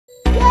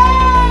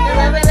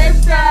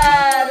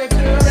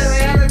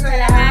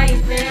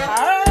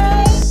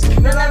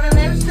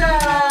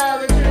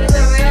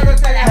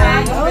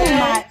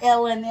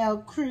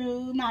little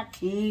crew, my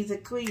kings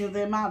and queens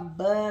and my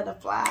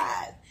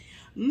butterflies.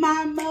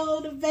 My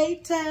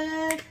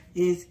motivator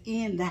is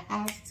in the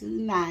house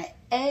tonight.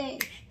 Hey,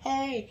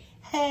 hey,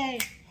 hey,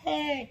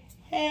 hey,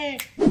 hey,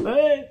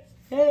 hey,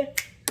 hey.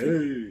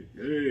 Hey,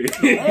 hey,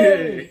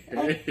 Hey,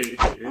 hey.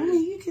 I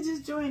mean, you can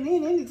just join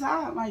in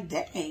anytime, like,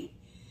 dang.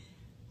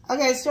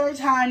 Okay, story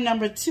time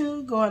number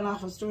 2, going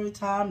off of story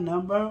time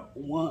number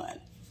 1.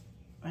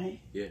 Right?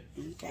 Yeah.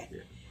 Okay.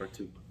 Yeah, part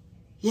 2.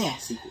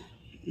 Yes.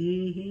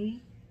 Mm-hmm.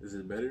 Is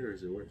it better or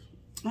is it worse?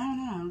 I don't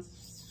know.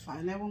 Let's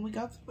find out when we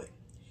go through it.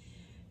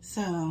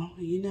 So,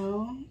 you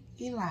know,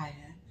 Elijah,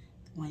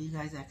 the one you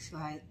guys actually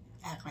like,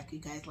 act like you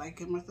guys like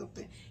him or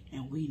something,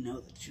 and we know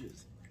the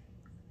truth.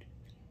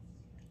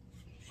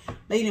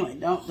 But anyway,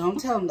 don't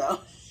tell him though.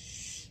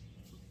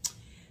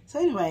 So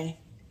anyway,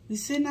 we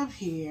sitting up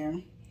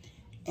here,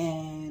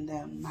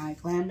 and my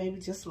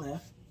grandbaby just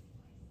left,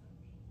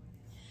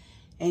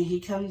 and he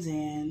comes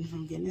in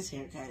from getting his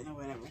hair cut or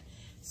whatever.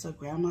 So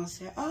Grandma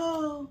said,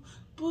 "Oh,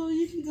 boo,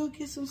 you can go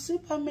get some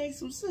soup. I made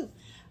some soup."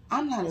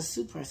 I'm not a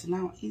soup person. I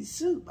don't eat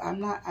soup.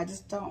 I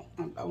just don't.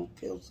 I don't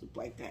feel soup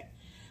like that.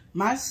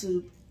 My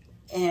soup,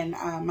 and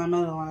my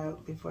mother-in-law,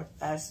 before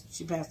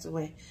she passed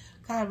away,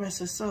 God rest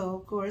her soul,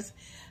 of course,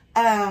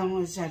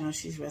 which I know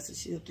she's rested.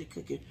 She's up there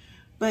cooking.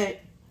 But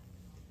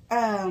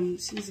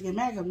she used to get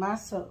mad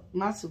because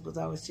my soup was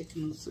always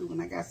chicken noodle soup.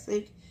 When I got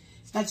sick,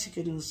 not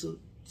chicken noodle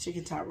soup,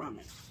 chicken top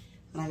ramen.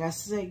 When I got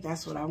sick,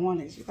 that's what I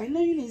wanted. She's like,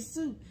 "No, you need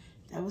soup."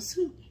 That was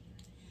soup.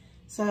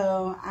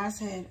 So I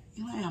said,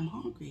 "Eli, I'm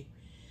hungry.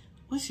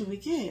 What should we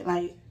get?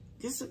 Like,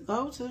 just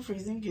go to the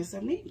freezer and get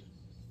something to eat."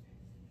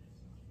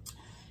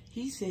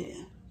 He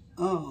said,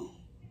 "Oh,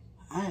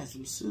 I had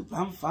some soup.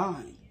 I'm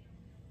fine.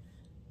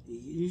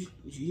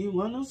 You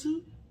want no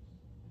soup?"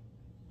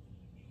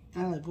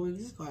 I was like, "Boy,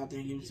 just go out there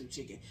and give me some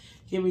chicken.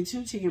 Give me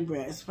 2 chicken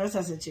breasts." First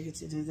I said chicken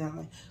tenders. I was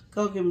like,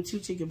 "Go give me 2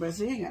 chicken breasts."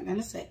 He ain't got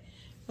nothing to say.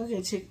 Go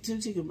get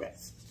 2 chicken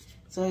breasts.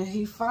 So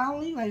he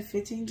finally, like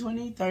 15,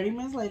 20, 30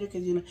 minutes later,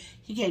 because, you know,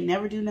 he can't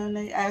never do nothing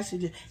they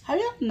actually do. Have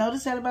you ever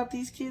noticed that about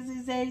these kids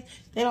these days?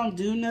 They don't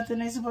do nothing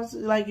they're supposed to.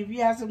 Like, if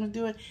you ask them to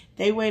do it,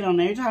 they wait on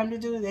their time to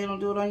do it. They don't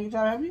do it on your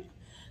time. Have you?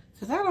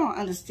 Because I don't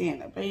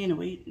understand that. But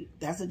anyway,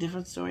 that's a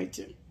different story,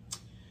 too.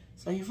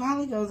 So he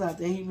finally goes out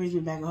there. He brings me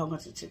back a whole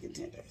bunch of chicken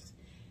tenders.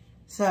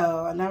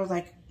 So, and I was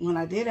like, when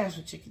I did ask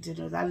for chicken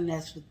tenders, I didn't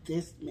ask for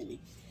this many.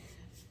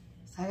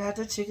 So I got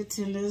the chicken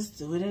tenders,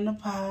 threw it in a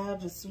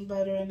pot, put some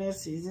butter in there,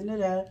 seasoned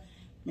it up,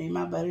 made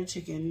my butter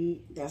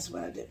chicken. That's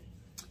what I did.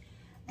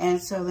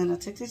 And so then I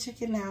took the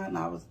chicken out and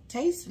I was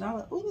tasting. I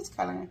was like, "Ooh, this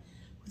kind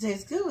of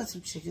tastes good with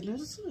some chicken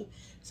noodle soup."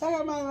 So I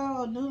got my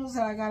little noodles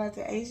that I got at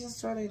the Asian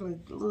store. They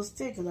look a little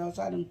stick because I was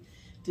trying to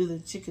do the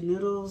chicken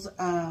noodles,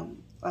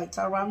 like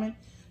top ramen.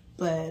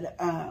 But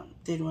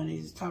didn't want to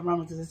use top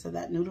ramen because they said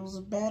that noodles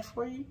are bad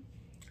for you.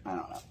 I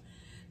don't know.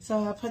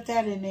 So I put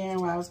that in there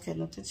while I was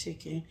cutting up the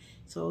chicken.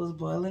 So it was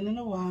boiling in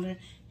the water.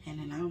 And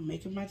then I was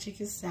making my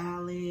chicken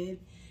salad.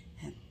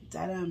 And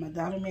my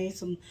daughter made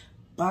some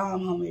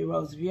bomb homemade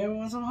rolls. If you ever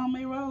want some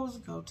homemade rolls,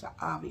 go to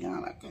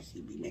Aviana because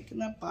she be making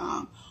the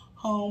bomb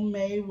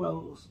homemade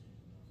rolls.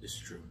 It's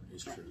true.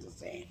 It's true. I'm just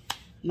saying. I'm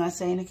not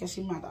saying it because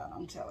she's my daughter.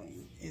 I'm telling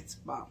you, it's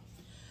bomb.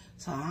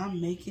 So I'm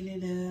making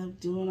it up,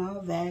 doing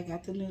all that,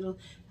 got the noodles.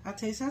 I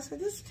taste. I said,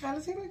 "This kind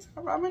of tastes like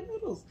top ramen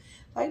noodles,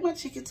 like my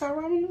chicken top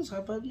ramen noodles." So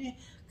I put me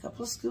a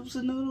couple of scoops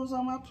of noodles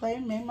on my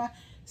plate, made my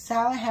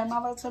salad, had my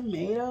little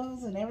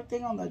tomatoes and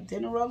everything on the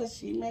dinner roll that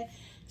she made.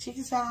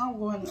 Chicken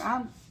salad.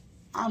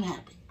 I'm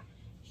happy.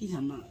 He's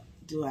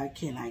like,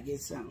 can I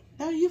get some?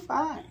 No, you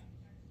fine.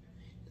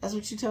 That's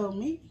what you told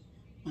me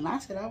when I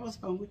said I was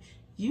hungry.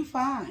 You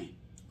fine.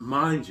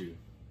 Mind you,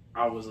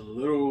 I was a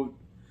little.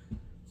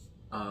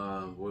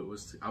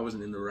 I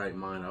wasn't in the right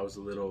mind. I was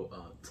a little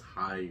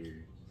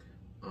tired.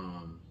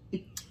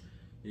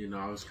 You know,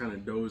 I was kind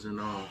of dozing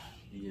off.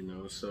 You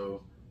know,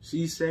 so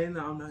she's saying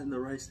that I'm not in the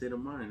right state of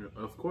mind.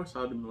 Of course,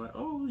 I'd be like,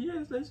 "Oh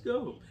yes, let's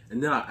go."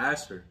 And then I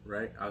asked her,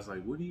 right? I was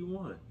like, "What do you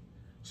want?"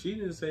 She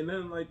didn't say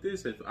nothing like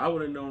this. If I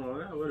would have known all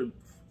that, I would have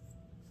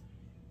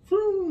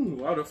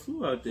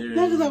flew out there.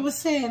 No, because I was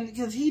saying,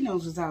 because he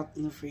knows what's out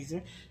in the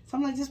freezer. So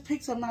I'm like, just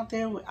pick something out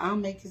there. I'll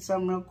make it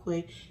something real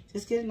quick.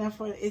 Just get enough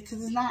for it.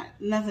 Because it's not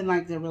nothing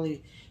like that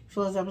really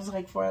fills up. It's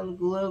like for a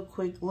little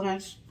quick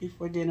lunch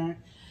before dinner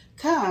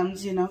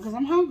comes, you know, because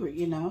I'm hungry,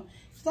 you know.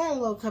 So I had a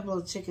little couple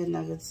of chicken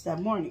nuggets that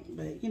morning.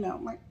 But, you know,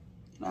 I'm like,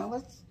 you know,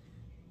 let's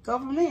go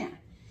from there.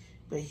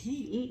 But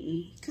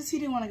because he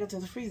didn't want to go to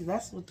the freezer.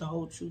 That's what the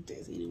whole truth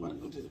is. He didn't want to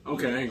go to the freezer.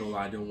 Okay, I ain't gonna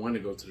lie. I didn't want to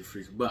go to the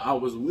freezer. But I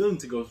was willing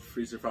to go to the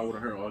freezer if I would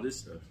have heard all this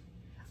stuff.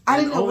 I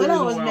didn't know what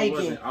I was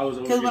making.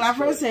 Because when I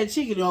first said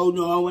said chicken, oh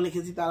no, I wanted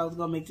because he thought I was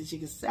going to make the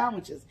chicken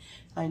sandwiches.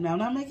 Like, no, I'm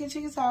not making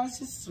chicken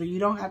sandwiches, so you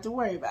don't have to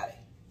worry about it.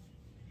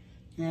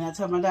 And I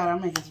told my daughter,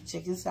 I'm making some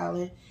chicken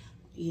salad.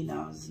 You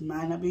know, it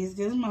might not be as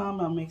good as mom,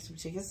 but I'll make some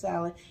chicken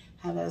salad.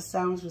 Had a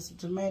sandwich with some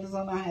tomatoes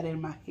on it. I had it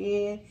in my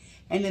head.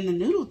 And then the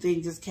noodle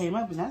thing just came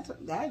up, and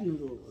that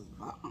noodle was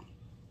bomb.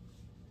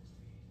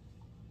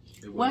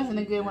 Wasn't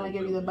it good when I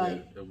gave you the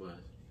bite? It was.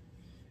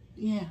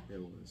 Yeah. It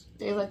was.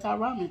 They like top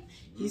ramen.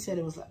 He said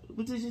it was like,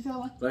 what did you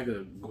tell him? Like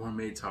a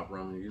gourmet top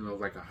ramen, you know,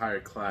 like a higher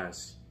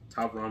class.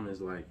 Top ramen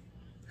is like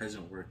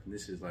peasant work, and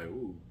this is like,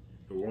 ooh,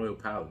 the royal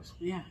palace.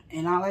 Yeah,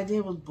 and all I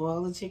did was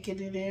boil the chicken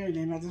in there, and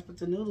then I just put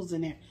the noodles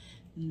in there.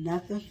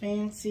 Nothing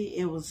fancy.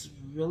 It was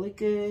really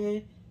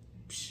good.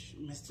 Psh,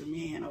 Mr.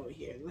 Man over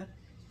here. Look.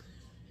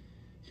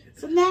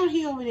 So now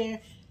he over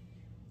there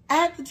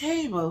at the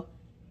table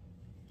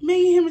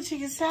making him a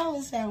chicken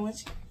salad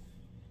sandwich.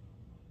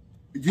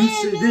 You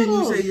said, didn't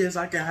you say yes?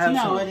 I can have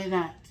some. No, I did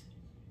not.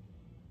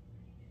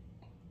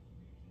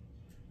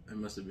 It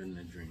must have been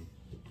a dream.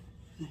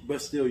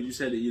 But still, you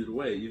said it either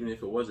way, even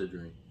if it was a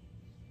dream.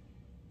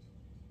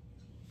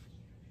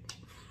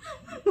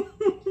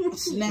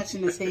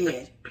 Snatching his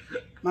head.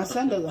 My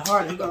son does it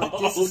hard. He goes like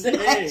this to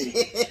snatch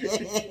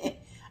it.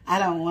 I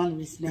don't want to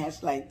be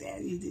snatched like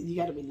that. You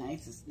got to be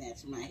nice and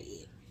snatch my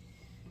head.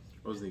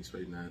 I wasn't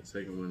expecting that.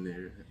 Second one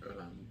there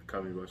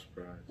caught me by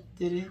surprise.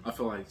 Did it? I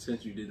feel like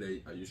since you did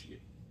that, you should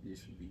be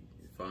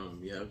fine with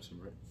me having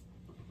some, right?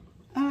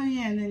 Oh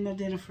yeah, and then no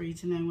dinner for you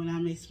tonight when I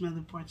make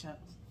smothered pork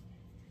chops.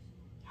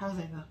 How's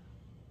that go?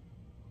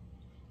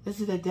 This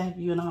is the death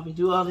you and I'll be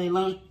do all day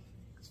long.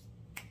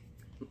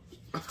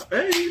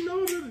 Hey, you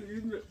know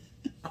that.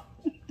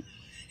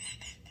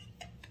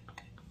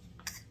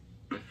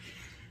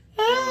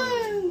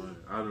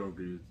 I don't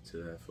agree to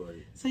that for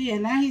you. So yeah,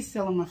 now he's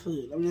selling my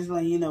food. I'm just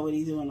letting you know what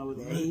he's doing over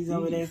there. He's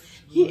over there.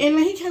 And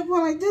he kept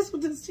going like this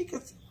with his chicken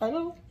salad.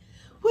 I'm like,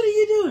 what are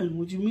you doing?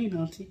 What you mean,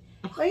 auntie?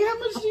 Like, how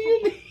much do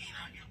you need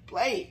on your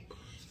plate?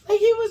 Like,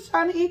 he was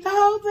trying to eat the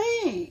whole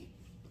thing.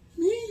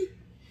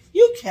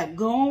 You kept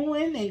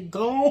going and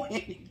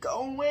going and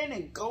going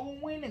and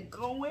going and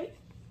going.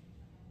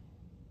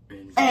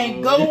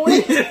 And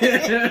going.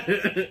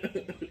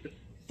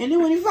 And then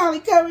when he finally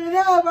covered it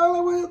up, I was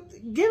like, well,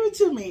 give it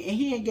to me. And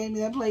he ain't gave me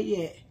that plate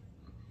yet.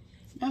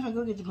 Matter of fact,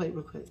 go get the plate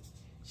real quick.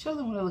 Show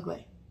them what it look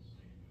like.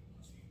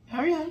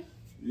 Hurry up.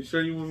 You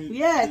sure you want me?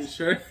 Yes. You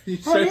sure? You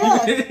Hurry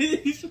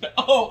sure? up.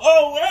 Oh,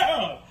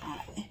 wow.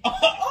 Oh,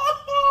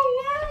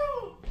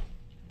 wow.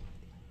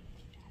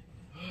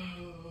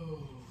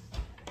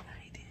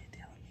 I did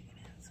tell him you can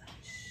have some.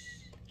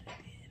 Shh. I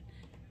did.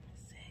 I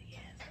said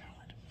yes. I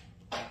want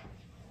to.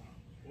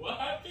 What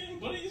happened?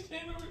 What are you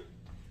saying over?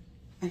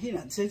 He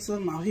done took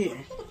something out here.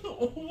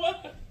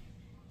 What?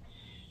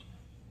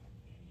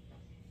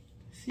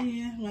 See,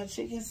 here's my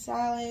chicken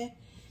salad.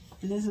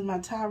 And this is my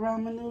Thai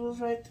ramen noodles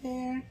right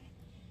there.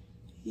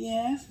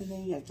 Yes, and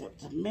then you got the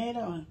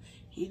tomato. And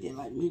he did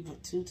like me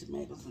put 2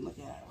 tomatoes. And look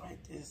at it right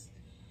this.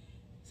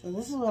 So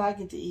this is what I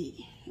get to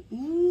eat.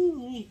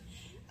 Ooh,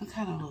 I'm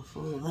kind of a little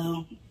full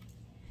though.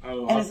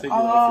 Oh, and it's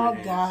all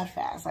God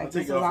fast. Like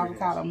this is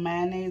avocado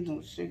mayonnaise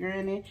with sugar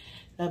in it.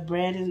 The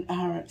bread in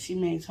her, she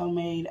makes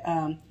homemade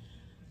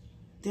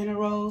dinner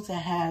rolls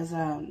that has,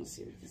 let's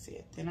see if you can see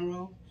it, dinner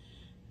roll.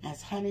 It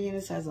has honey in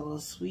it, so it has a little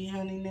sweet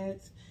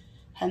honeyness.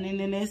 And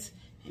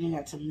you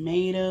got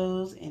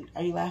tomatoes, and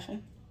are you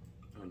laughing?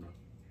 Oh, no.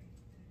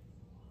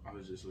 I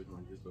was just looking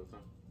like this the whole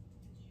time.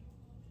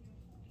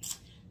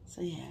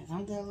 So yeah,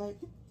 don't that look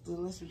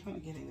delicious? I'm trying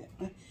to get in it.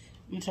 Let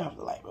me turn off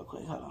the light real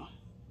quick, hold on.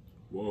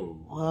 Whoa.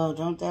 Whoa,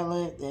 don't that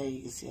look? There,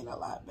 you can see it a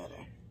lot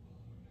better.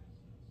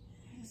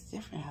 It's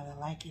different how the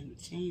light can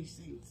change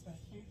things like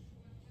that.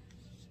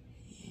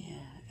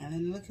 Yeah, and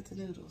then look at the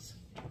noodles.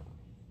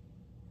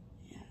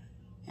 Yeah,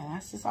 and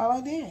that's just all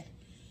I did.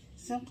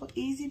 Simple,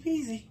 easy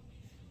peasy.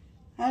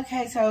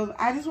 Okay, so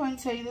I just want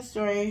to tell you the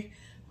story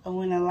of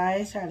when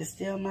Elias tried to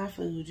steal my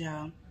food,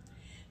 y'all.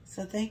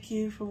 So thank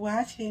you for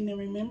watching, and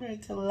remember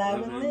to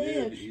love and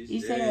live.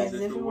 Each day as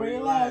if it were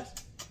your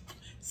last.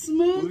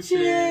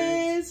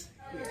 Smooches.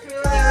 The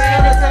truth and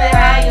real to tell you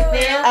how you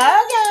feel.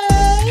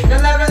 Okay. The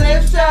Love and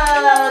Live Show.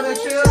 The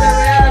truth and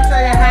real to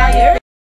tell you how you feel.